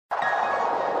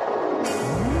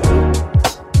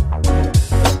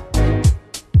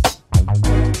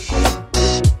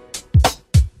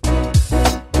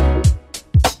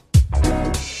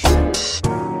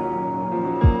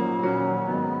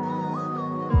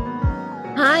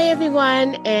Hi,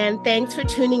 everyone, and thanks for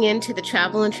tuning in to the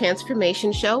Travel and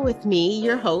Transformation Show with me,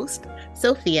 your host,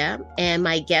 Sophia, and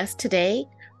my guest today,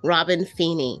 Robin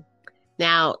Finney.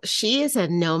 Now, she is a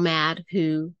nomad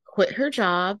who quit her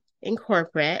job in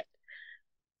corporate,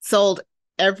 sold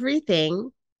everything,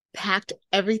 packed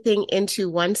everything into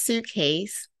one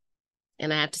suitcase.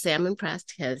 And I have to say, I'm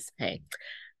impressed because, hey,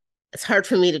 it's hard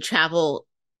for me to travel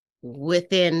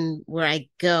within where I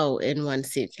go in one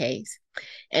suitcase.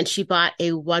 And she bought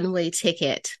a one-way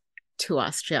ticket to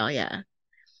Australia.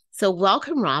 So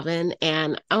welcome, Robin.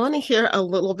 And I want to hear a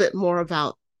little bit more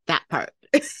about that part.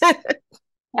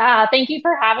 Yeah, thank you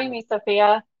for having me,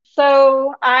 Sophia.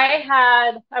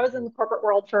 I was in the corporate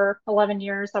world for 11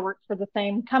 years. I worked for the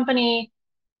same company,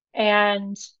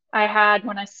 and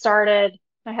when I started,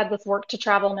 I had this work to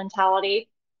travel mentality.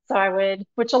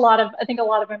 Which I think a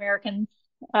lot of Americans,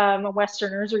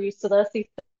 Westerners are used to this. You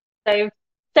save,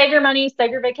 save your money,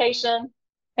 save your vacation,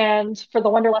 and for the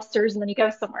wanderlusters, and then you go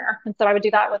somewhere. And so I would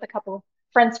do that with a couple of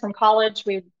friends from college.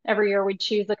 Every year we'd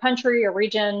choose a country or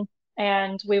region,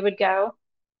 and we would go.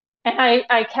 And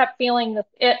I kept feeling this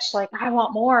itch, like, I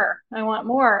want more, I want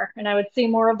more. And I would see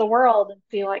more of the world and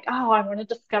see like, oh, I want to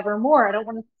discover more. I don't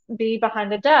want to be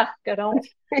behind a desk. I don't.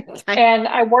 And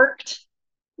I worked.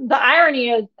 The irony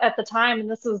is at the time,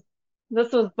 and this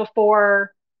was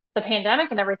before the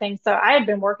pandemic and everything. So I had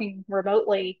been working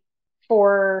remotely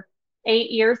for 8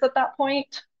 years at that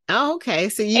point. Oh, okay.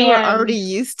 So you were already And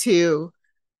used to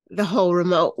the whole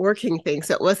remote working thing.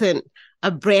 So it wasn't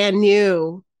a brand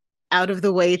new, out of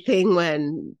the way thing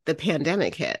when the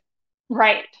pandemic hit.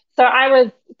 right. So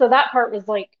that part was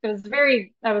like, I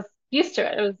was used to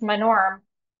it. It was my norm.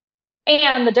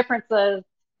 And the difference is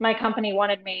my company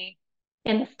wanted me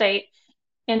in the States,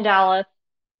 in Dallas,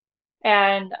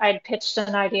 and I'd pitched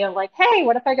an idea of like, hey,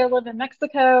 what if I go live in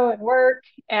Mexico and work?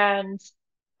 And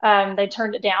they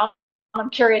turned it down. I'm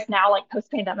curious now, like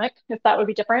post pandemic, if that would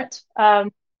be different.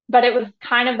 But it was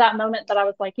kind of that moment that I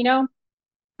was like,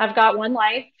 I've got one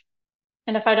life,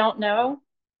 and if I don't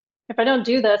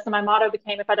do this, and my motto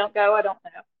became, if I don't go, I don't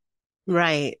know.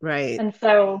 Right, right. And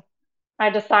so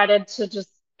I decided to just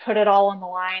put it all on the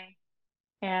line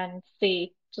and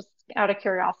see, just out of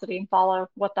curiosity, and follow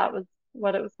what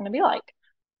it was going to be like.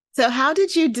 So how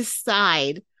did you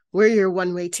decide where your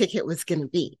one-way ticket was going to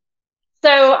be?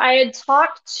 So I had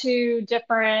talked to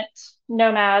different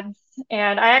nomads,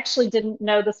 and I actually didn't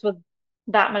know this was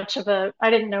I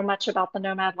didn't know much about the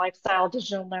nomad lifestyle,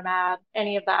 digital nomad,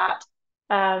 any of that.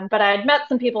 But I had met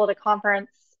some people at a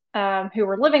conference who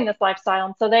were living this lifestyle.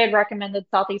 And so they had recommended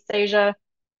Southeast Asia.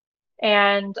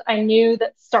 And I knew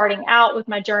that starting out with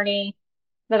my journey,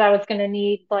 that I was going to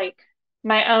need like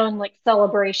my own like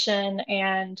celebration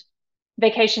and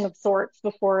vacation of sorts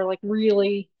before like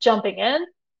really jumping in.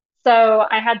 So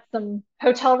I had some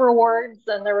hotel rewards,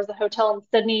 and there was a hotel in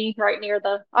Sydney right near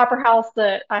the Opera House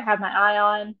that I had my eye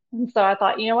on. And so I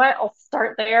thought, you know what, I'll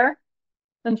start there.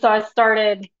 And so I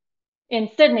started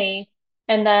in Sydney,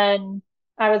 and then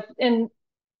I was in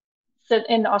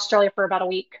Australia for about a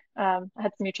week. I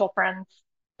had some mutual friends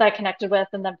that I connected with,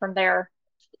 and then from there,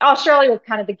 Australia was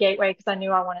kind of the gateway because I knew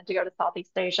I wanted to go to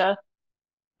Southeast Asia.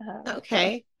 So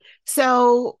Okay.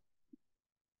 So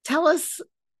tell us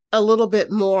a little bit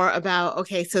more about,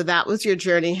 okay, so that was your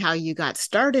journey, how you got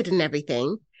started and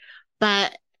everything,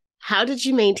 but how did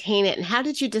you maintain it and how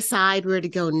did you decide where to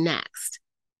go next?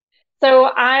 So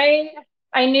I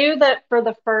knew that for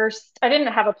the first, I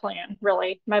didn't have a plan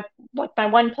really. My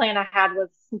one plan I had was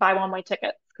buy one-way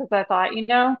tickets because I thought,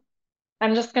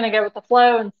 I'm just going to go with the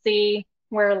flow and see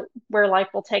where life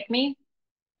will take me.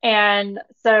 And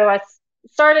so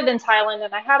started in Thailand,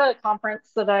 and I had a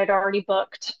conference that I'd already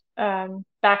booked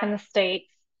back in the States.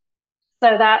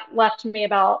 So that left me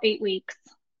about 8 weeks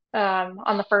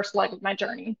on the first leg of my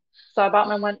journey. So I bought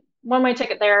my one-way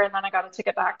ticket there, and then I got a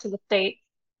ticket back to the States.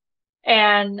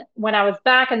 And when I was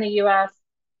back in the US,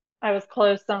 I was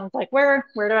close. So I was like, where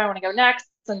do I want to go next?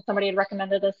 And somebody had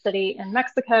recommended a city in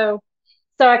Mexico.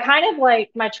 So I kind of like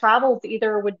my travels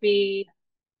either would be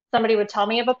somebody would tell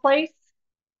me of a place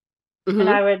and Mm-hmm.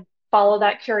 I would follow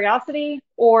that curiosity,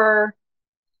 or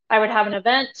I would have an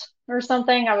event or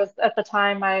something. I was at the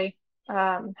time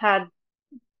had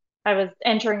I was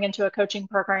entering into a coaching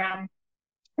program,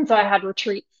 and so I had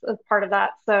retreats as part of that.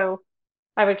 So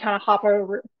I would kind of hop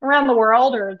over around the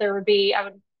world, or I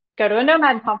would go to a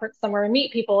nomad conference somewhere and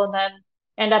meet people, and then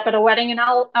end up at a wedding in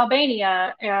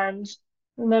Albania, and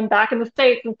then back in the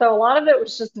States. And so a lot of it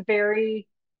was just very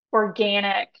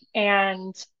organic,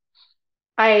 and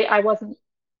I wasn't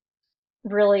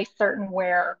really certain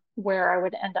where I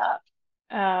would end up.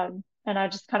 And I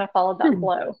just kind of followed that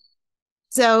flow.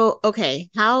 So, okay,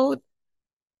 how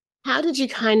did you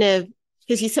kind of,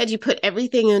 because you said you put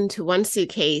everything into one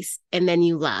suitcase and then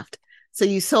you left. So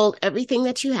you sold everything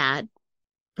that you had,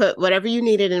 put whatever you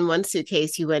needed in one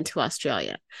suitcase, you went to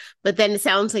Australia. But then it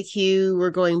sounds like you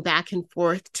were going back and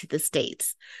forth to the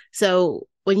States. So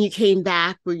when you came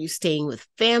back, were you staying with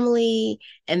family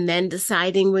and then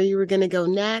deciding where you were going to go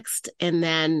next and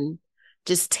then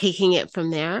just taking it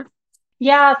from there?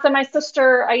 Yeah, so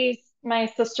I used my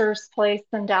sister's place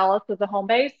in Dallas as a home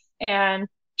base, and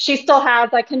she still has,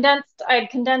 I had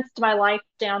condensed my life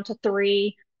down to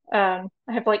three. I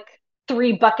have like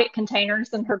three bucket containers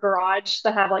in her garage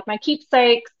that have like my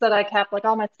keepsakes that I kept, like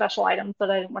all my special items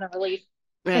that I didn't want to release,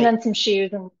 and Right. then some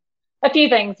shoes and a few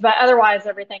things, but otherwise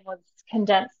everything was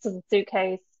condensed to the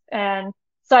suitcase. And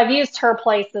so I've used her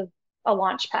place as a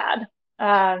launch pad.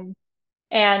 Um,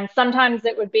 and sometimes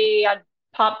it would be I'd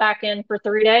pop back in for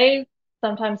 3 days,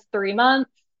 sometimes 3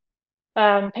 months.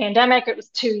 Pandemic, it was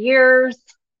 2 years.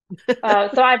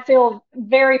 So I feel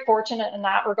very fortunate in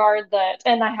that regard that,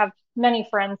 and I have many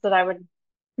friends that I would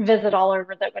visit all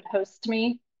over that would host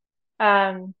me.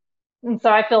 Um, and so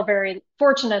I feel very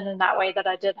fortunate in that way that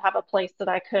I did have a place that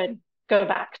I could go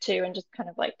back to and just kind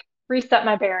of like reset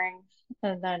my bearings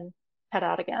and then head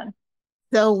out again.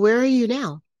 So where are you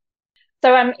now?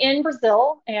 So I'm in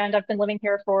Brazil and I've been living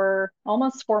here for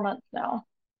almost 4 months now.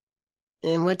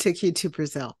 And what took you to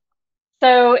Brazil?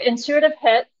 So intuitive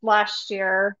hit last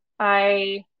year.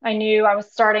 I knew I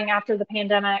was starting after the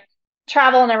pandemic,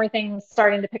 travel and everything was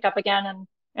starting to pick up again,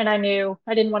 and I knew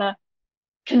I didn't want to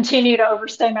continue to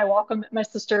overstay my welcome at my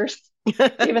sister's,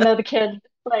 even though the kids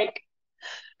like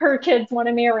her kids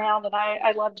wanted me around and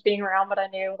I loved being around, but I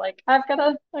knew like I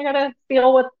gotta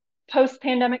feel what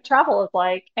post-pandemic travel is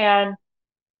like. And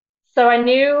so I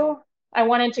knew I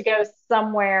wanted to go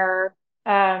somewhere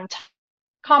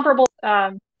comparable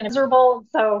and miserable.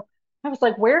 So I was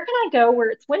like, where can I go where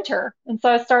it's winter? And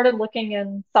so I started looking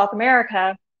in South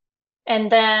America,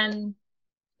 and then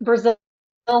Brazil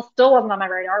still wasn't on my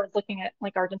radar. I was looking at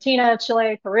like Argentina,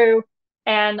 Chile, Peru,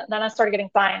 and then I started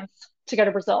getting signs to go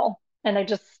to Brazil. And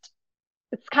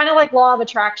it's kind of like law of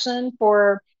attraction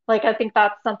for like, I think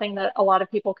that's something that a lot of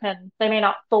people they may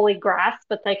not fully grasp,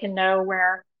 but they can know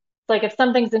where, like, if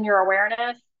something's in your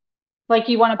awareness, like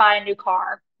you want to buy a new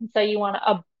car. And so you want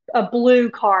a blue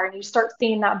car and you start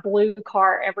seeing that blue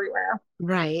car everywhere.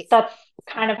 Right. That's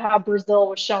kind of how Brazil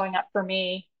was showing up for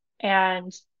me.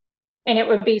 And it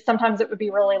would be sometimes it would be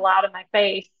really loud in my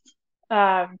face.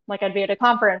 Like I'd be at a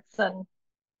conference and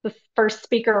the first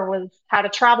speaker was had a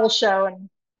travel show and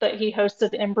that he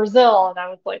hosted in Brazil. And I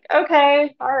was like,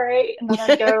 okay, all right. And then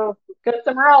I'd go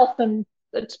somewhere else and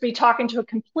to be talking to a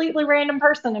completely random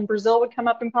person and Brazil would come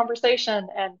up in conversation.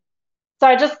 And so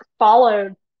I just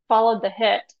followed the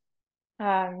hit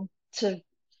to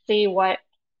see what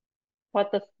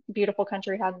this beautiful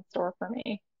country had in store for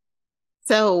me.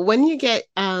 So when you get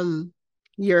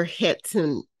your hits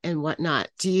and whatnot,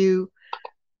 do you,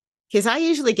 because I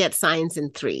usually get signs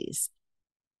in threes.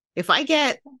 If I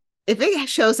get if it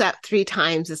shows up three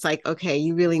times, it's like, okay,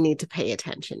 you really need to pay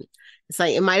attention. It's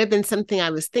like it might have been something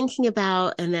I was thinking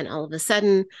about, and then all of a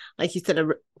sudden, like you said,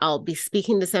 I'll be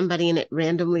speaking to somebody and it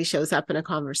randomly shows up in a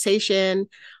conversation,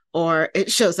 or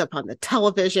it shows up on the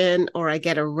television, or I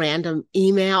get a random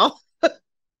email.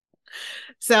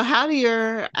 So how do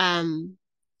your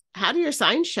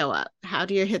signs show up? How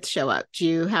do your hits show up? Do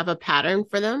you have a pattern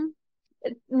for them?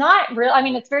 It's not real. I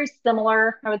mean, it's very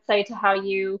similar, I would say, to how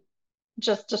you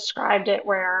just described it,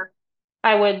 where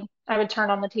I would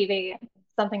turn on the TV and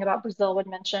something about Brazil would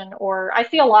mention, or I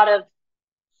see a lot of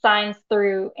signs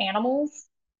through animals.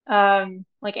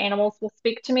 Like animals will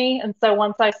speak to me. And so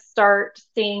once I start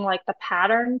seeing like the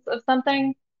patterns of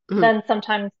something, Mhm. then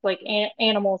sometimes like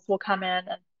animals will come in.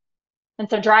 And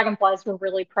so dragonflies were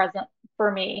really present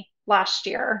for me last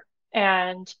year.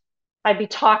 And I'd be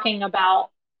talking about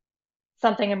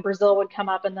something in Brazil would come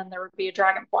up and then there would be a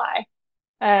dragonfly.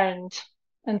 And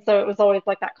so it was always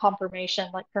like that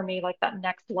confirmation, like for me, like that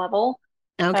next level.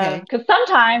 Okay. Because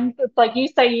sometimes it's like you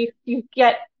say you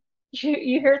get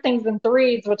you hear things in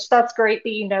threes, which that's great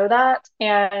that you know that.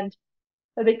 And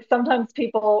I think sometimes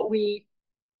people we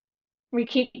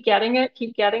keep getting it,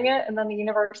 and then the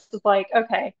universe is like,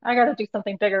 okay, I got to do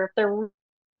something bigger if they're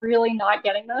really not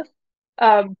getting this.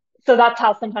 So that's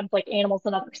how sometimes like animals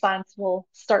and other signs will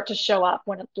start to show up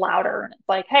when it's louder, and it's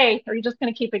like, hey, are you just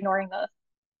going to keep ignoring this?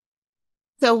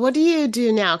 So what do you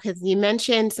do now? Because you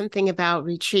mentioned something about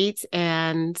retreats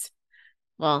and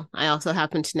well, I also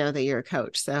happen to know that you're a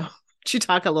coach. So could you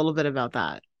talk a little bit about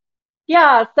that?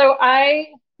 Yeah, so I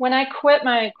when I quit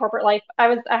my corporate life,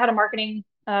 I had a marketing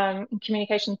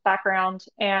communications background,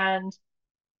 and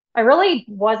I really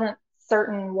wasn't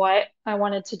certain what I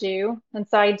wanted to do. And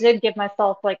so I did give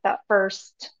myself like that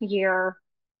first year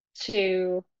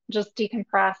to just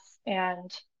decompress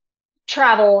and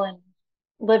travel and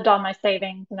lived on my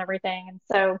savings and everything. And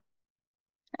so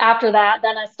after that,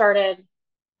 then I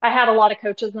had a lot of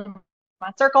coaches in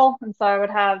my circle. And so I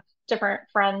would have different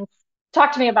friends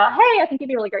talk to me about, hey, I think you'd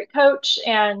be a really great coach.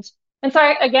 And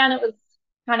so again, it was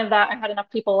kind of that I had enough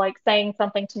people like saying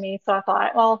something to me. So I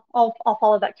thought, well, I'll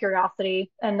follow that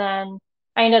curiosity. And then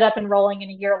I ended up enrolling in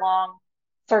a year-long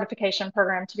certification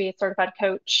program to be a certified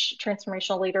coach,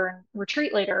 transformational leader, and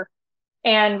retreat leader.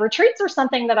 And retreats are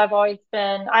something that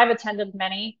I've attended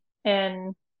many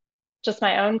in just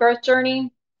my own growth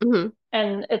journey. Hmm.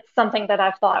 And it's something that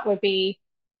I've thought would be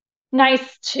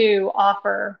nice to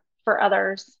offer for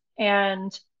others.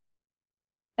 And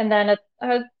then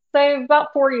I'd say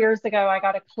about 4 years ago, I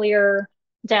got a clear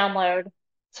download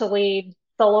to lead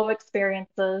solo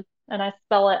experiences, and I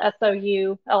spell it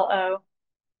SOULO,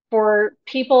 for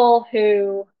people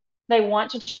who they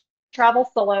want to travel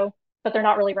solo, but they're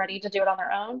not really ready to do it on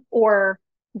their own, or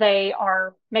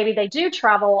maybe they do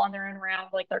travel on their own around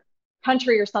like their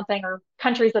country or something, or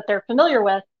countries that they're familiar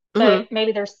with, but Hmm.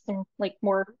 maybe there's some like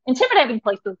more intimidating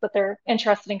places that they're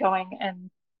interested in going, and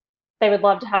they would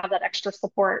love to have that extra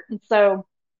support. And so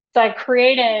I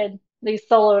created these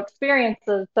solo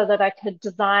experiences so that I could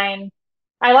design.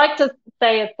 I like to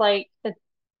say it's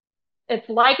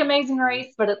like Amazing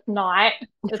Race, but it's not.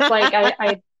 It's like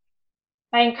I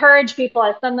encourage people,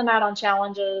 I send them out on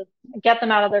challenges, get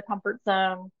them out of their comfort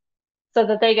zone so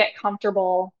that they get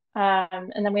comfortable.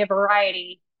 And then we have a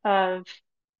variety of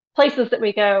places that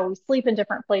we go. We sleep in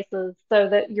different places so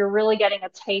that you're really getting a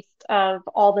taste of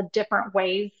all the different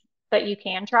ways that you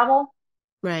can travel.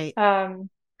 Right. Um,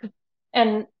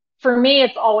 and for me,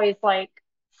 it's always like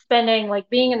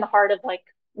being in the heart of like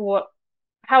what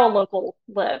how a local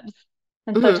lives.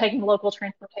 And so Hmm. taking local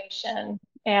transportation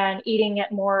and eating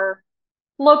at more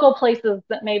local places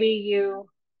that maybe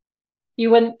you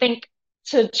wouldn't think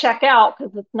to check out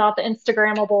because it's not the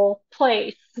Instagrammable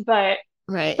place. But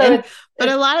Right. so But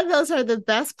a it's lot of those are the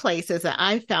best places that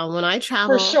I found when I for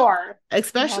travel, sure. Yeah.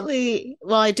 especially,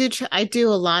 well, I do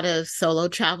a lot of solo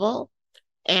travel.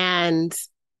 And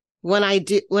when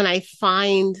I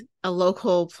find a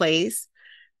local place,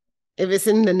 if it's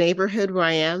in the neighborhood where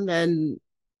I am, then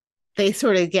they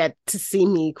sort of get to see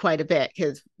me quite a bit.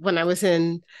 Because when I was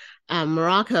in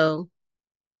Morocco,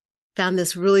 found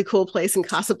this really cool place in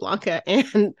Casablanca,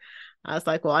 and I was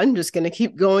like, well, I'm just going to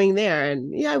keep going there.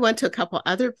 And yeah, I went to a couple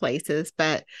other places,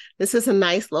 but this is a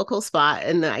nice local spot.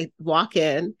 And I walk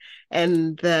in,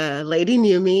 and the lady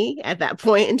knew me at that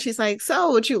point, and she's like,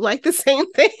 so would you like the same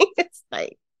thing? It's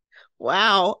like,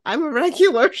 wow, I'm a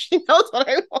regular. She knows what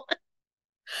I want.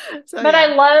 So But yeah,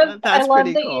 I that's love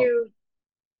pretty that cool.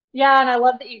 yeah, and I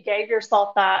love that you gave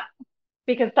yourself that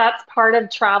because that's part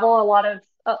of travel. A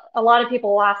lot of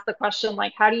people ask the question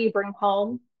like, how do you bring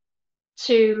home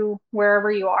to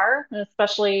wherever you are, and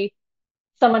especially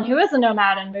someone who is a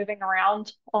nomad and moving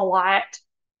around a lot,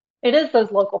 it is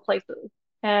those local places.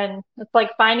 And it's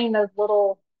like finding those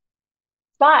little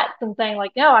spots and saying,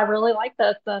 like, no, I really like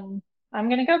this and I'm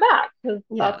going to go back because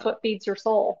that's Yeah, what feeds your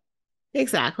soul.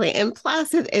 exactly. And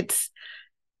plus, it's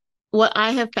what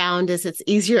I have found is it's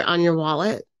easier on your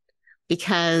wallet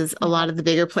because a lot Mhm. of the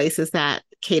bigger places that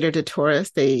cater to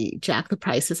tourists, they jack the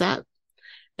prices up.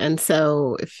 And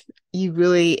so if you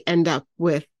really end up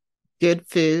with good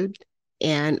food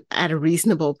and at a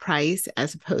reasonable price,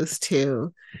 as opposed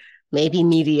to maybe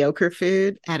mediocre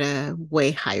food at a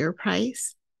way higher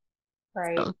price.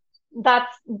 Right. So,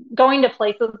 That's going to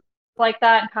places like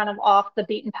that and kind of off the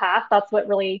beaten path. That's what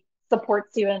really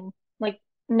supports you in like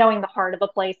knowing the heart of a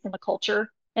place and the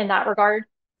culture in that regard.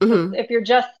 Because mhm, if you're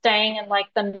just staying in like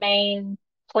the main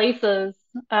places,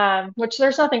 which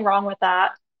there's nothing wrong with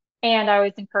that. And I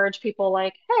always encourage people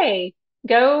like, hey,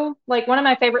 go, like one of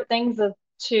my favorite things is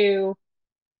to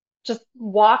just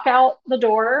walk out the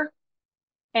door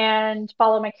and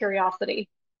follow my curiosity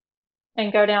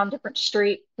and go down different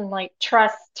streets and like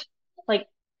trust, like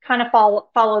kind of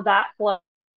follow that flow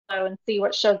and see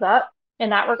what shows up in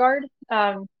that regard.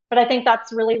 But I think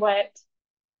that's really what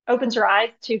opens your eyes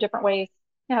to different ways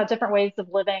of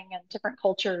living and different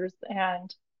cultures,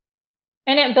 and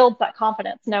it builds that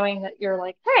confidence knowing that you're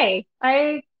like, hey,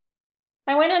 I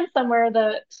went in somewhere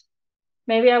that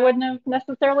maybe I wouldn't have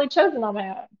necessarily chosen on my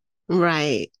own.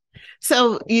 right.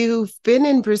 So you've been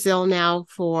in Brazil now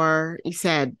for, you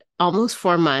said, almost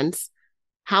 4 months.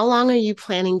 How long are you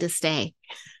planning to stay?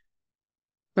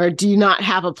 Or do you not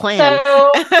have a plan?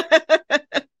 So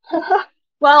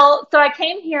Well, so I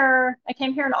came here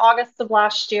in August of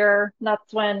last year.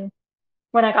 That's when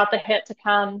I got the hit to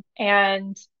come,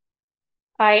 and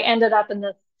I ended up in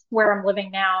this where I'm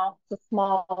living now. It's a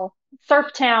small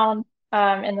surf town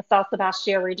in the South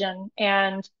Sebastia region,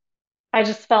 and I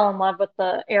just fell in love with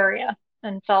the area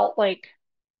and felt like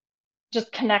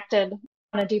just connected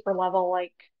on a deeper level,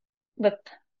 like with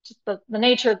just the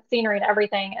nature, the scenery, and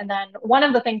everything. And then one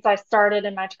of the things I started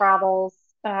in my travels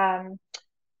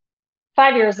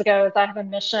 5 years ago is I have a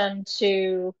mission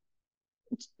to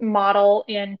model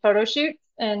in photo shoots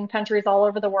in countries all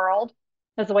over the world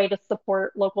as a way to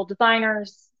support local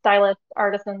designers, stylists,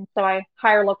 artisans. So I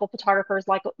hire local photographers,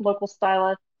 like local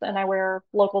stylists, and I wear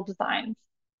local designs.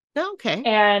 Okay.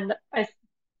 And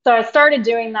so I started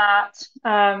doing that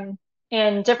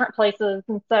in different places.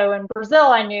 And so in Brazil,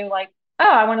 I knew like,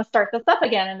 oh, I want to start this up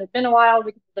again. And it's been a while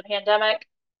because of the pandemic.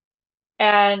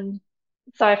 And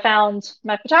so I found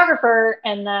my photographer,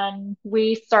 and then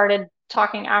we started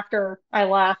talking after I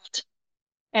left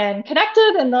and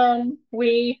connected. And then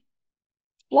we,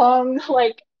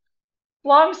 like,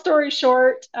 long story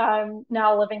short, I'm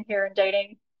now living here and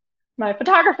dating my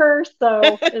photographer.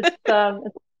 So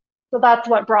so that's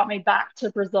what brought me back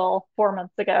to Brazil 4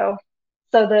 months ago.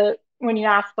 So when you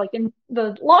ask, like, in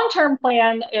the long-term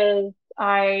plan is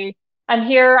I'm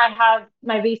here. I have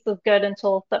my visa's good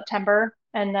until September,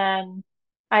 and then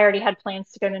I already had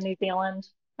plans to go to New Zealand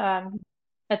um,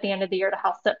 at the end of the year to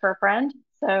house sit for a friend.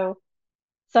 So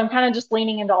I'm kind of just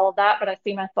leaning into all of that, but I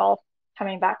see myself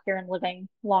coming back here and living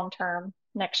long term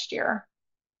next year.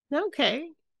 Okay.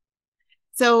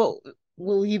 So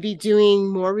will you be doing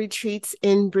more retreats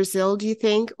in Brazil, do you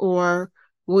think? Or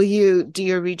will you do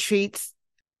your retreats?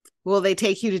 Will they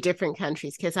take you to different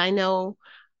countries? Because I know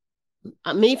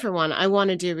me, for one, I want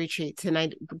to do retreats and I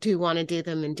do want to do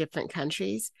them in different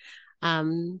countries,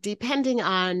 depending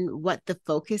on what the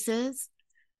focus is.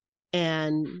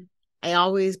 And I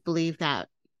always believe that,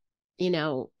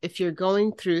 if you're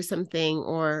going through something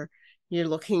or you're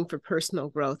looking for personal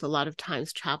growth, a lot of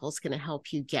times travel is going to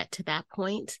help you get to that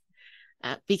point,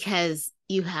 because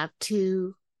you have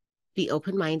to be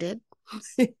open-minded.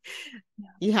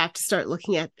 You have to start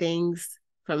looking at things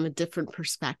from a different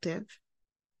perspective.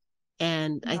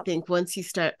 And I Yep. think once you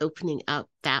start opening up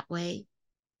that way,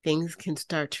 things can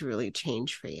start to really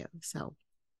change for you. So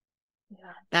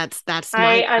Yeah. that's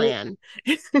my I plan.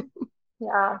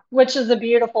 yeah, which is a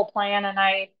beautiful plan. And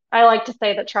I like to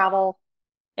say that travel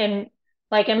in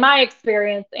in my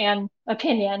experience and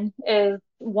opinion is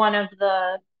one of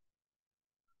the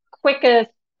quickest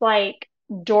like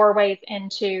doorways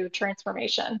into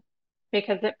transformation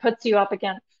because it puts you up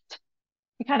against,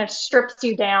 it kind of strips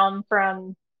you down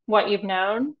from what you've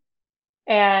known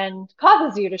and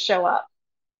causes you to show up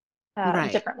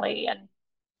Right. differently and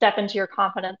step into your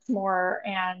confidence more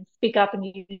and speak up and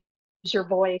use your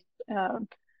voice.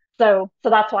 So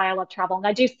that's why I love travel. And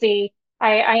I do see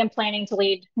I am planning to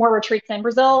lead more retreats in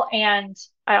Brazil, and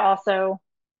I also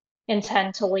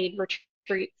intend to lead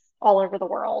retreats all over the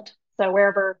world. So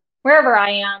wherever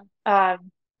I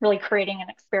am, really creating an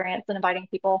experience and inviting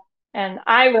people. And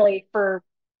I really, for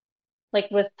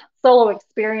like with solo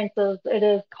experiences, it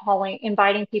is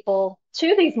inviting people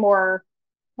to these more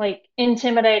like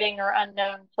intimidating or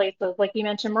unknown places. Like you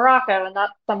mentioned Morocco, and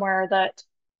that's somewhere that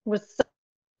was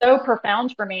so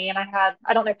profound for me. And I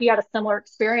don't know if you had a similar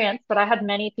experience, but I had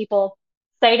many people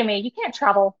say to me, you can't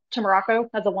travel to Morocco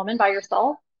as a woman by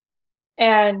yourself.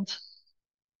 And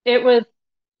it was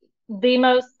the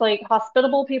most like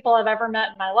hospitable people I've ever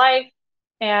met in my life.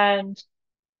 And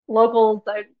locals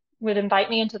would invite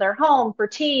me into their home for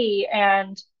tea.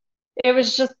 And it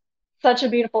was just such a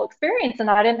beautiful experience. And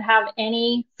I didn't have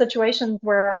any situations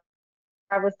where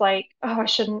I was like, oh, I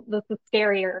shouldn't, this is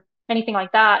scary or anything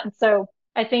like that. And so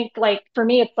I think like for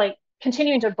me, it's like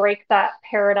continuing to break that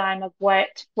paradigm of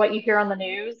what you hear on the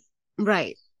news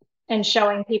Right. and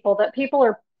showing people that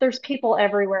there's people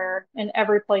everywhere in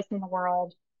every place in the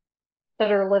world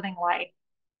that are living life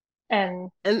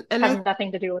and And I have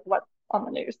nothing to do with what's on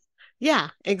the news. yeah,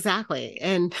 exactly.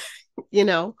 And you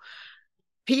know,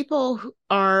 people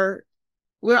are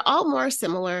we're all more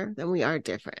similar than we are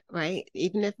different, right?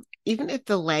 Even if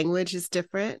the language is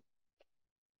different,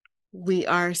 we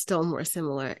are still more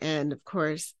similar. And of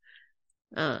course,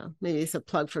 maybe it's a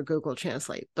plug for Google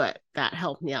Translate, but that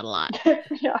helped me out a lot.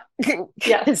 Yeah.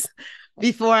 Yes. Because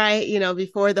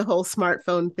before the whole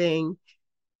smartphone thing,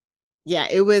 yeah,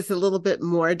 it was a little bit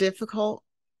more difficult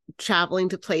traveling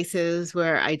to places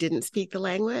where I didn't speak the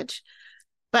language,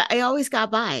 but I always got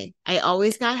by. I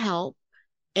always got help,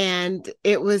 and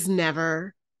it was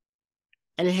never,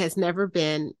 and it has never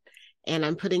been And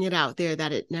I'm putting it out there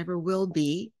that it never will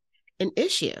be an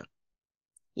issue,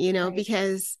 Right.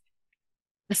 because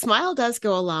a smile does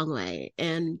go a long way.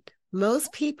 And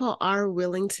most people are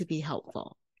willing to be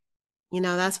helpful.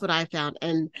 Yeah. That's what I found.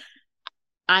 And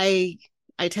I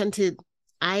I tend to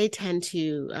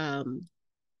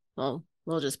well,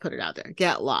 we'll just put it out there,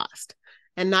 get lost.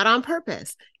 And not on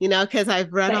purpose, because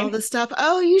I've read all Same. this stuff.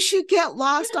 Oh, you should get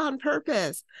lost on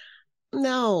purpose.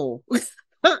 No,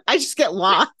 I just get It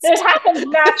lost. happens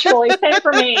naturally. Same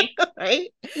for me.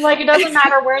 Right? Like it doesn't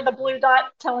matter where the blue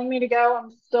dot's telling me to go,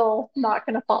 I'm still not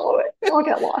going to follow it. I'll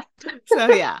get lost.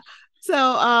 So yeah. So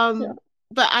Yeah.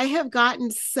 but I have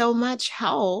gotten so much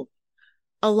help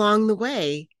along the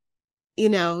way,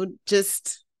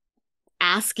 just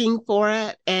asking for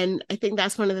it. And I think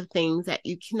that's one of the things, that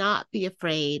you cannot be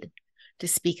afraid to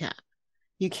speak up.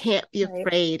 You can't be Right.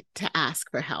 afraid to ask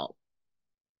for help.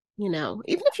 Even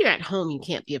if you're at home, you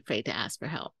can't be afraid to ask for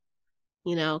help,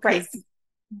 Right. because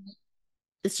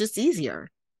it's just easier.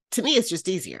 To me, it's just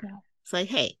easier. Yeah. It's like,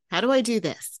 hey, how do I do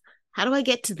this? How do I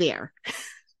get to there?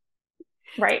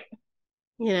 Right.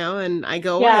 And I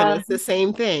go in, Yeah. it's the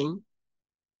same thing.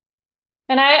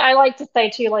 And I like to say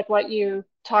too, like what you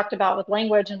talked about with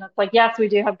language, and it's like, yes, we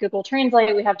do have Google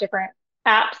Translate. We have different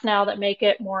apps now that make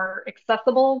it more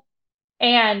accessible,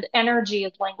 and energy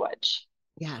is language.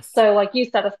 Yes. So, like you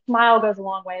said, a smile goes a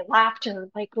long way.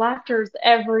 Laughter's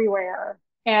everywhere.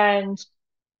 And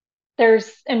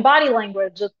there's in body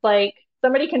language, it's like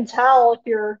somebody can tell if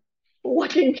you're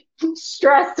looking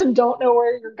stressed and don't know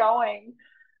where you're going.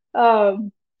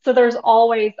 Um, so there's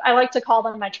always, I like to call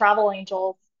them my travel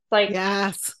angels. It's like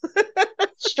Yes.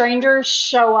 strangers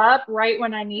show up right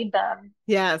when I need them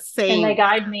Yes. and they Same.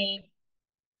 guide me.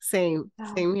 Same.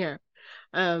 Yeah. Same here.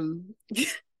 Um,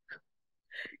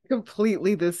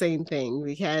 Completely the same thing,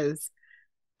 because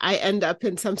I end up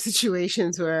in some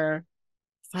situations where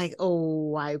it's like,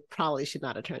 oh, I probably should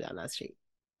not have turned down that street.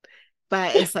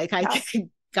 But it's like I Yeah. get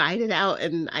guided out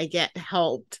and I get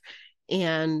helped.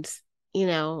 And,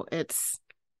 it's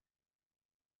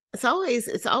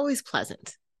always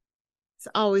pleasant. It's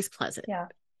always pleasant. Yeah.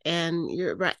 And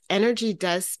your right, energy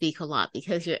does speak a lot,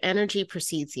 because your energy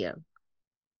precedes you.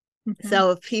 Hmm.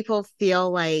 So if people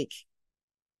feel like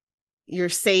you're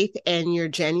safe and you're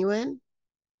genuine,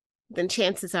 then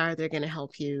chances are they're going to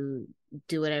help you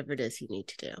do whatever it is you need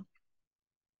to do.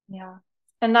 Yeah.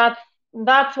 And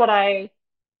that's what I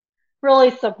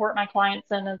really support my clients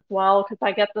in as well, because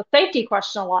I get the safety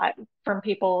question a lot from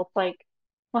people. It's like,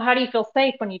 well, how do you feel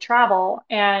safe when you travel?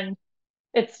 And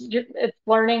it's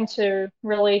learning to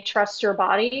really trust your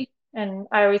body. And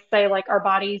I always say like our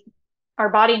body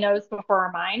knows before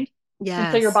our mind.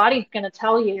 And so your Yes. body's going to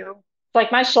tell you. It's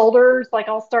like my shoulders, like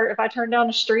I'll start if I turn down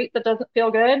a street that doesn't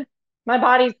feel good, my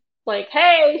body's like,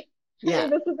 hey, hey, Yeah.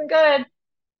 this isn't good.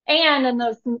 And in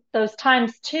those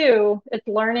times too, it's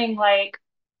learning like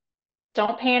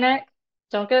don't panic,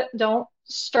 don't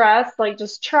stress, like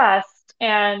just trust.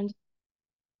 And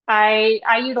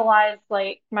I utilize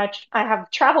like I have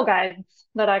travel guides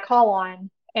that I call on,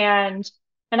 and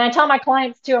I tell my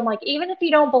clients too, I'm like, even if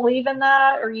you don't believe in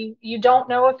that or you don't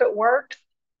know if it works,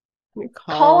 We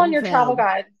call call on your travel them.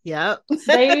 guides. Yep.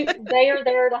 They are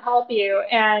there to help you.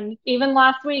 And even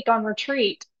last week on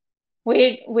retreat,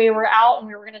 we were out and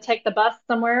we were going to take the bus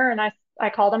somewhere, and I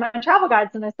called them my travel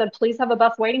guides and I said, please have a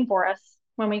bus waiting for us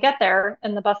when we get there,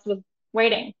 and the bus was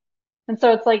waiting. And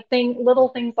so it's like little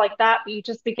things like that, but you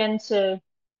just begin to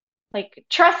like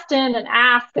trust in and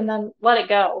ask and then let it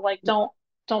go. Like don't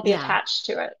be Yeah. attached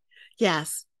to it.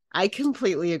 Yes. I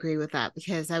completely agree with that,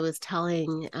 because I was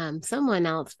telling someone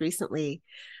else recently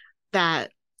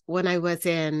that when I was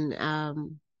in a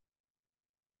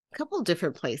couple of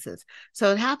different places.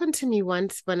 So it happened to me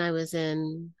once when I was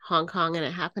in Hong Kong, and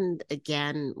it happened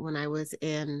again when I was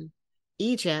in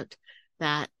Egypt,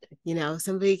 that,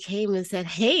 somebody came and said,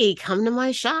 hey, come to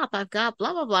my shop. I've got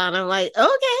blah, blah, blah. And I'm like,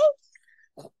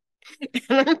 okay.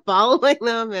 And I'm following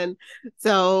them. And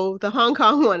so the Hong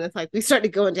Kong one, it's like we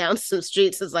started going down some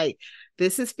streets. It's like,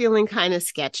 this is feeling kind of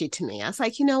sketchy to me. I was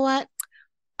like, you know what?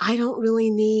 I don't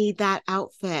really need that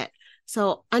outfit.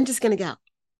 So I'm just going to go,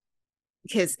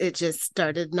 because it just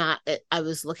started I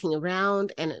was looking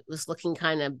around and it was looking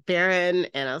kind of barren.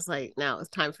 And I was like, no, it's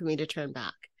time for me to turn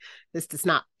back. This does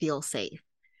not feel safe.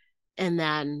 And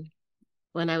then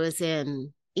when I was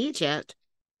in Egypt,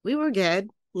 we were good,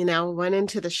 went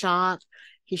into the shop.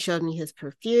 He showed me his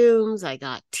perfumes. I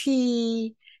got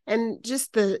tea and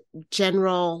just the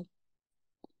general,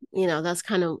 that's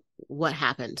kind of what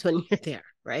happens when you're there.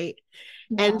 Right.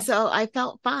 And Yeah. so I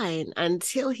felt fine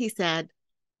until he said,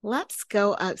 let's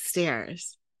go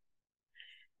upstairs.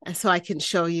 so I can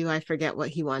show you. I forget what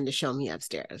he wanted to show me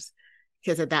upstairs.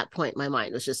 Because at that point, my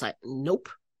mind was just like, nope.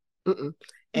 Mm-mm.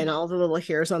 And all the little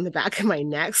hairs on the back of my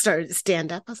neck started to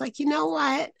stand up. I was like, you know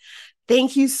what?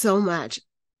 Thank you so much.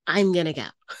 I'm going to go.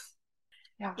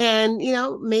 Yeah. And,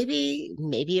 maybe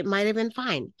it might have been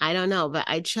fine. I don't know. But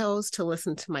I chose to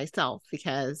listen to myself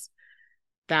because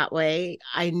that way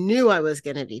I knew I was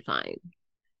going to be fine.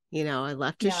 I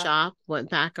left his Yeah. shop, went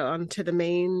back onto the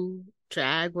main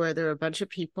drag where there were a bunch of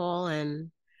people,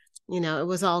 and it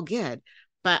was all good.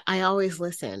 But I always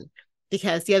listen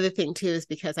because the other thing too is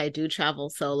because I do travel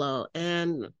solo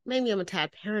and maybe I'm a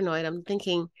tad paranoid. I'm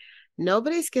thinking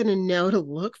nobody's going to know to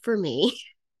look for me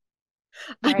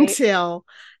Right. until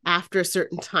after a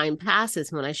certain time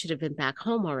passes when I should have been back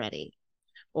home already.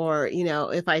 Or,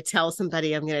 if I tell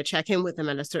somebody I'm going to check in with them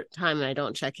at a certain time and I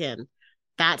don't check in,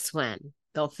 that's when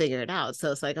they'll figure it out.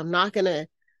 So it's like, I'm not going to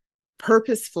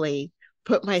purposefully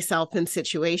put myself in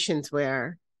situations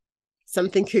where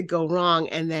something could go wrong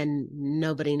and then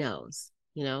nobody knows.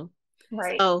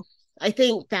 Right. So I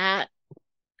think that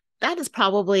is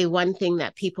probably one thing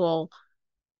that people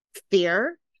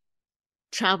fear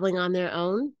traveling on their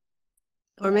own,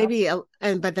 or Yeah. maybe,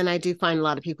 but then I do find a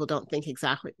lot of people don't think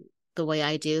exactly the way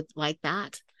I do like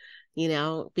that,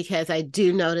 because I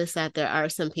do notice that there are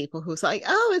some people who's like,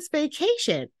 oh, it's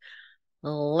vacation.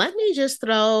 Let me just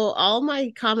throw all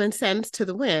my common sense to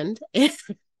the wind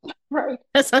Right.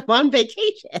 as I'm on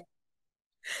vacation.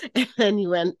 And then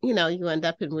you end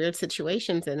up in weird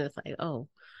situations and it's like, oh,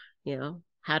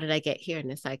 how did I get here?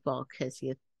 And it's like, well, because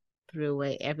you threw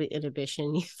away every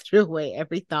inhibition, you threw away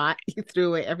every thought, you threw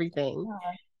away everything,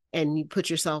 Yeah. and you put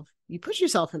yourself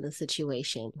in the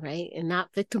situation, right? And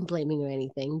not victim blaming or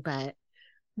anything, but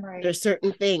Right. there's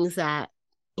certain things that,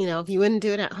 if you wouldn't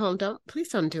do it at home, please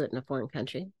don't do it in a foreign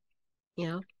country, you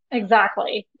know?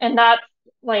 Exactly. And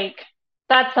like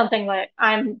that's something that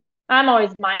I'm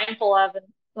always mindful of, and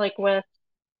like with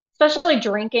especially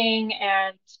drinking.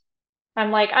 And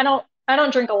I'm like I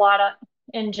don't drink a lot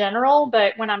in general,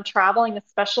 but when I'm traveling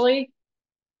especially,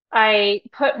 I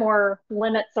put more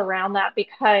limits around that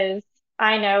because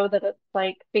I know that it's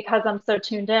like because I'm so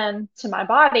tuned in to my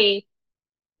body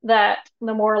that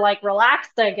the more like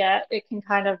relaxed I get, it can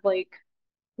kind of like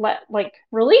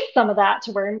release some of that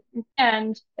to where,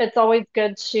 and it's always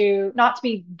good to not to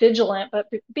be vigilant but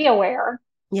be aware.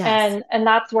 Yes. And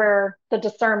that's where the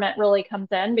discernment really comes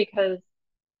in, because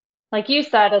like you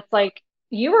said, it's like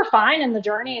you were fine in the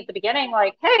journey at the beginning,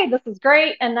 like, hey, this is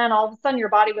great, and then all of a sudden your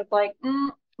body was like,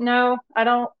 no, I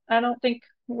don't think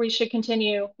we should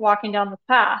continue walking down this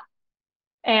path.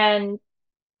 And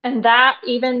and that,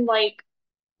 even like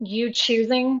you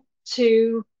choosing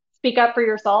to speak up for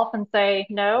yourself and say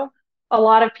no, a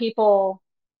lot of people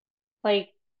like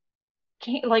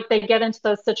can't, like they get into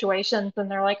those situations and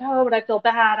they're like, oh, but I feel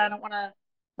bad, I don't want to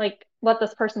like let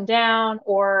this person down,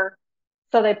 or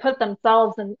so they put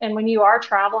themselves in. And when you are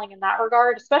traveling in that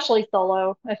regard, especially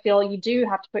solo, I feel you do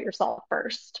have to put yourself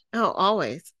first. Oh,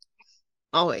 always,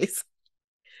 always.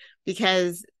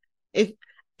 Because if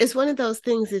it's one of those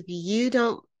things, if you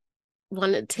don't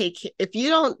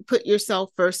put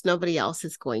yourself first, nobody else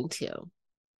is going to,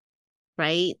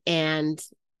 right? And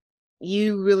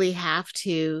you really have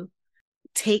to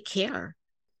take care.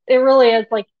 It really is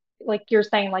like you're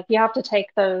saying, like you have to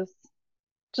take those,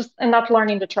 just, and that's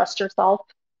learning to trust yourself.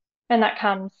 And that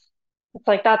comes, it's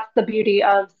like that's the beauty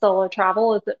of solo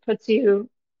travel, is it puts you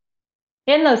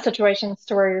in those situations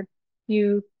to where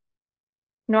you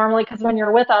normally, because when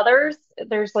you're with others,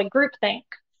 there's like groupthink.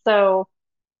 So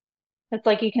it's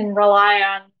like you can rely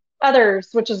on others,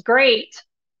 which is great.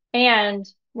 And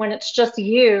when it's just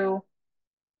you,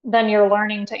 then you're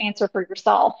learning to answer for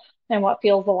yourself and what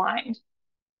feels aligned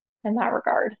in that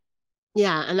regard.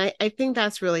 Yeah. And I think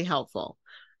that's really helpful.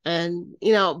 And,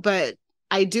 but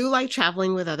I do like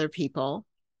traveling with other people.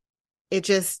 It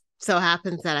just so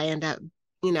happens that I end up,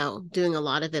 doing a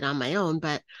lot of it on my own,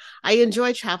 but I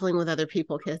enjoy traveling with other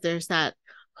people because there's that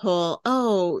whole,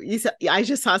 oh, I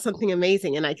just saw something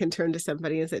amazing, and I can turn to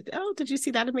somebody and say, oh, did you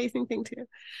see that amazing thing too?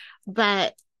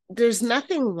 But there's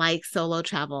nothing like solo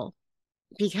travel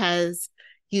because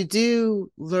you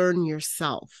do learn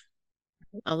yourself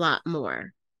a lot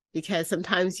more, because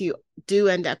sometimes you do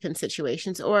end up in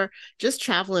situations, or just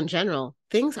travel in general,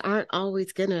 things aren't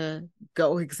always going to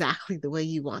go exactly the way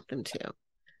you want them to.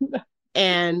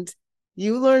 And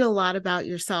you learn a lot about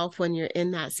yourself when you're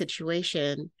in that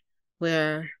situation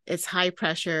where it's high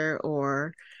pressure,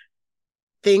 or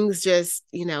things just,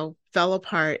 fell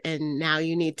apart, and now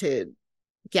you need to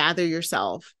gather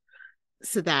yourself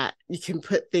so that you can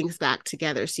put things back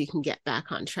together so you can get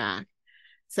back on track.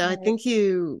 So I Right. think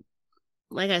you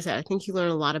like I said, I think you learn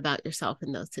a lot about yourself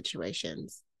in those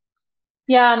situations.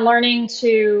 Yeah, and learning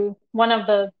to, one of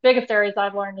the biggest areas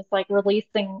I've learned is like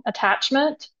releasing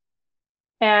attachment.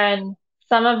 And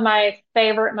some of my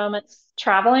favorite moments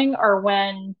traveling are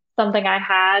when something I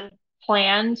had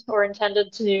planned or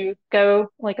intended to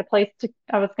go, like a place to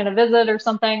I was going to visit or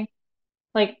something,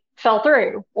 like fell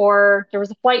through, or there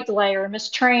was a flight delay or a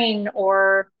missed train,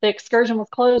 or the excursion was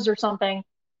closed or something.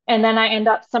 And then I end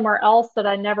up somewhere else that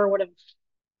I never would have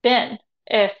been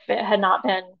if it had not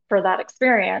been for that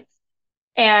experience.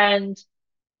 And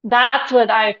that's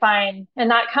what I find,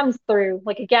 and that comes through,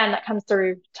 like, again, that comes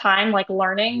through time, like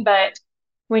learning. But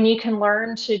when you can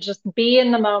learn to just be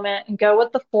in the moment and go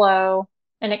with the flow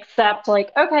and accept,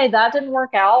 like, okay, that didn't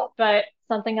work out, but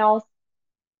something else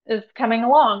is coming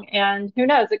along, and who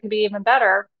knows, it could be even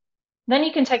better. Then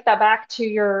you can take that back to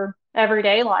your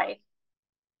everyday life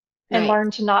and Right.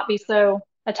 learn to not be so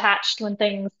attached when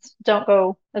things don't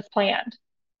go as planned.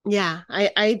 Yeah,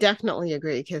 I definitely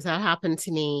agree because that happened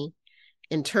to me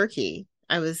in Turkey.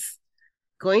 I was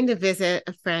going to visit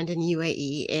a friend in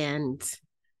UAE and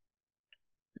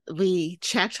we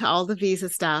checked all the visa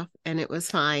stuff and it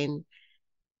was fine,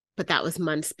 but that was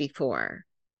months before.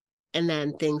 And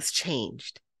then things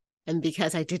changed. And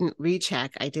because I didn't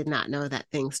recheck, I did not know that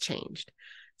things changed.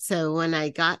 So when I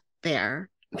got there,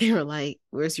 they were like,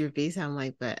 "Where's your visa?" I'm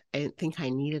like, "But I didn't think I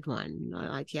needed one." And they're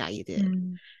like, "Yeah, you did."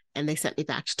 Mm. And they sent me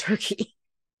back to Turkey.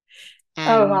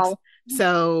 Oh, And wow.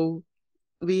 so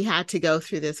we had to go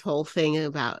through this whole thing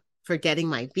about forgetting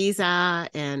my visa.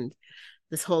 And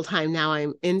this whole time now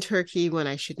I'm in Turkey when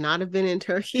I should not have been in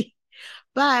Turkey.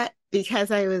 But because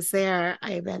I was there,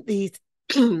 I met these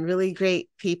really great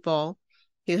people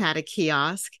who had a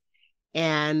kiosk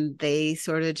and they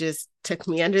sort of just took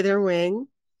me under their wing,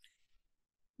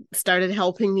 started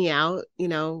helping me out.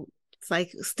 It's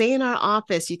like, stay in our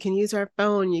office. You can use our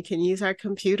phone, you can use our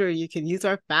computer, you can use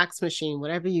our fax machine,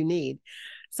 whatever you need.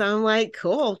 So I'm like,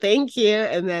 cool, thank you.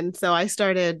 And then so I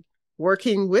started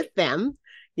working with them,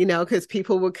 because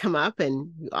people would come up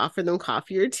and you offer them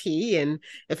coffee or tea. And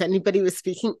if anybody was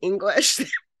speaking English,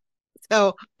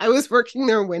 so I was working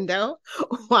their window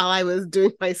while I was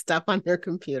doing my stuff on their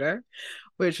computer,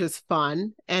 which was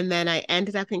fun. And then I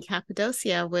ended up in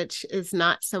Cappadocia, which is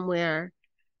not somewhere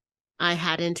I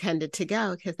had intended to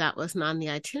go because that wasn't on the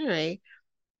itinerary.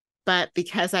 But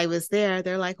because I was there,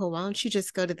 they're like, well, why don't you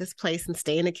just go to this place and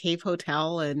stay in a cave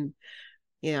hotel and,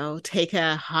 take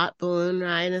a hot balloon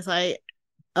ride? And it's like,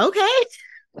 okay,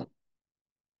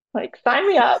 Like, sign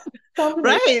me up. Sounds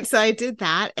right. amazing. So I did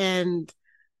that. And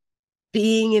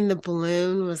being in the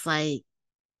balloon was like,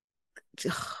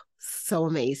 ugh, so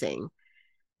amazing.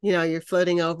 You're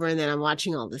floating over and then I'm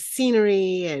watching all the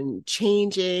scenery and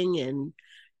changing, and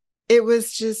it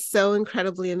was just so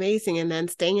incredibly amazing. And then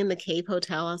staying in the cave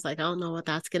hotel, I was like, I don't know what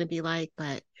that's going to be like,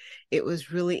 but it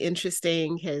was really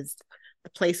interesting because the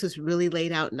place was really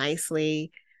laid out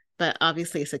nicely. But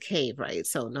obviously it's a cave, right?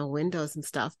 So no windows and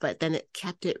stuff, but then it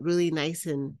kept it really nice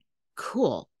and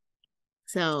cool.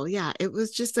 So yeah, it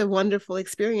was just a wonderful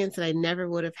experience that I never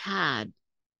would have had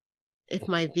if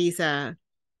my visa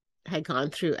had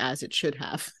gone through as it should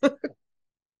have.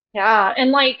 Yeah.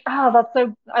 And like, oh, that's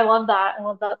so, I love that. I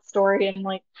love that story. And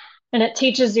like, and it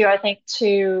teaches you, I think,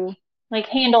 to like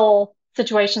handle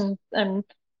situations and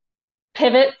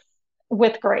pivots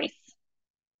with grace.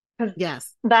 Because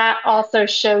Yes. that also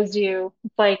shows you,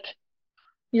 it's like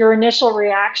your initial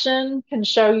reaction can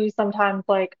show you sometimes,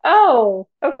 like, oh,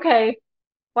 okay,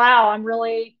 wow, I'm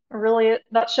really, really,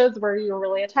 that shows where you're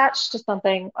really attached to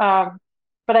something.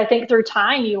 But I think through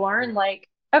time, you learn, like,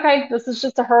 okay, this is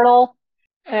just a hurdle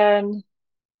and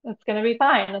it's going to be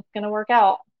fine. It's going to work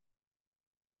out.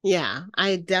 Yeah,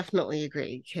 I definitely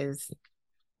agree because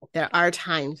there are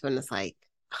times when it's like,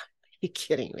 are you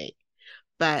kidding me?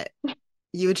 But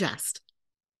you adjust.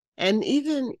 And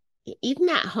even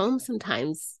at home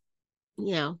sometimes,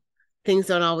 you know, things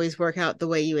don't always work out the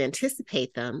way you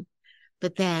anticipate them,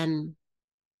 but then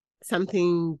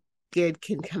something good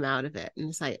can come out of it. And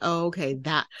it's like, oh, okay,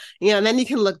 and then you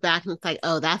can look back and it's like,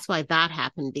 oh, that's why that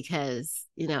happened because,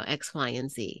 X, Y, and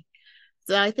Z.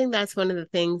 So I think that's one of the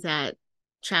things that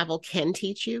travel can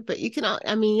teach you, but you don't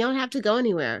have to go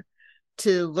anywhere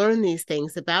to learn these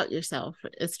things about yourself.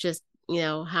 It's just,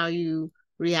 how you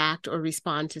react or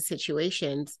respond to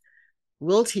situations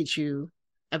will teach you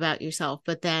about yourself.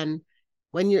 But then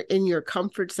when you're in your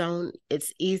comfort zone,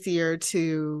 it's easier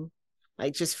to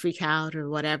like just freak out or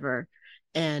whatever.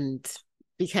 And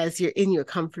because you're in your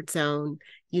comfort zone,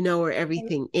 you know where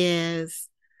everything is.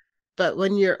 But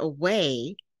when you're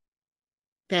away,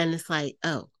 then it's like,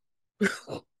 oh,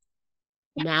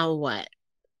 now what?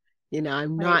 I'm Right.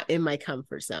 not in my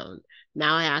comfort zone.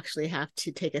 Now I actually have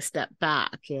to take a step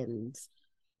back and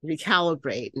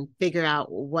recalibrate and figure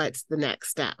out what's the next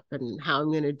step and how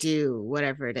I'm going to do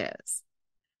whatever it is.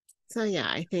 So, yeah,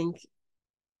 I think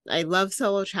I love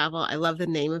solo travel. I love the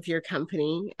name of your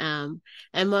company. And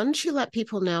why don't you let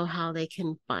people know how they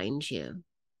can find you?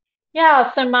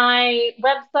 Yeah, so my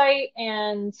website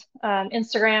and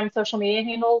Instagram social media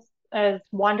handles is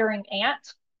Wandering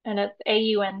Ant, and it's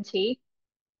AUNT.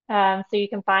 So you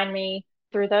can find me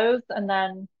through those. And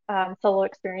then solo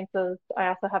experiences, I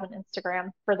also have an Instagram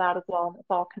for that as well. And it's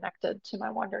all connected to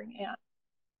my Wandering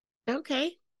Ant.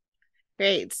 Okay,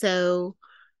 great. So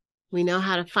we know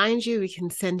how to find you. We can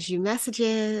send you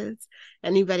messages.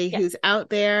 Anybody Yes. who's out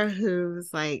there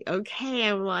who's like, okay,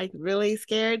 I'm like really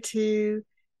scared to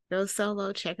go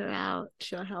solo, check her out.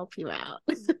 She'll help you out.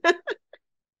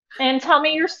 And tell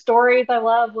me your stories. I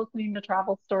love listening to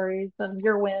travel stories and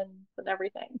your wins and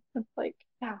everything. It's like,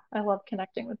 yeah, I love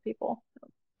connecting with people.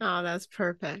 Oh, that's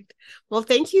perfect. Well,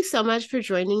 thank you so much for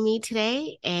joining me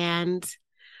today. And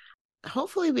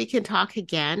hopefully we can talk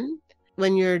again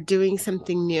when you're doing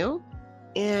something new.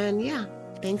 And yeah,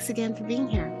 thanks again for being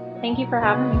here. Thank you for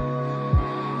having me.